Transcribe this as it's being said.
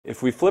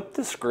If we flip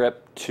the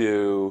script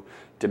to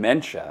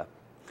dementia,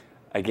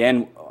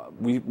 again,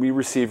 we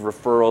receive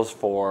referrals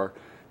for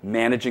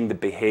managing the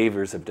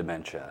behaviors of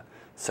dementia.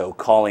 So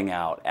calling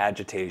out,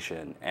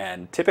 agitation,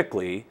 and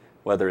typically,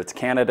 whether it's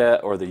Canada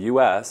or the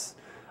US,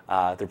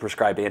 they're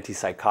prescribed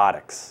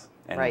antipsychotics.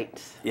 And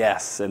right.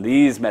 Yes, and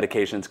these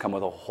medications come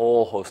with a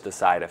whole host of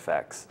side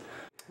effects.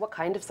 What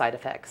kind of side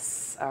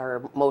effects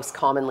are most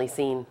commonly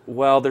seen?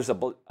 Well, there's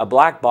a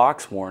black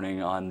box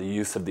warning on the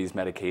use of these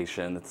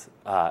medications.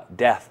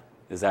 Death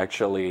is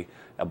actually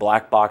a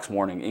black box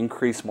warning,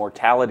 increased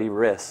mortality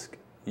risk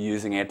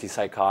using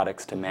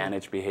antipsychotics to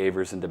manage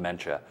behaviors in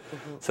dementia.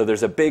 So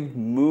there's a big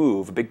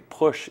move, a big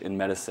push in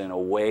medicine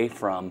away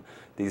from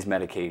these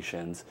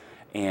medications,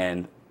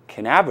 and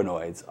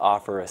cannabinoids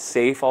offer a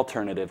safe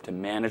alternative to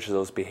manage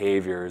those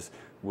behaviors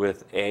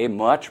with a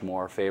much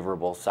more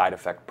favorable side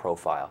effect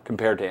profile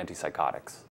compared to antipsychotics.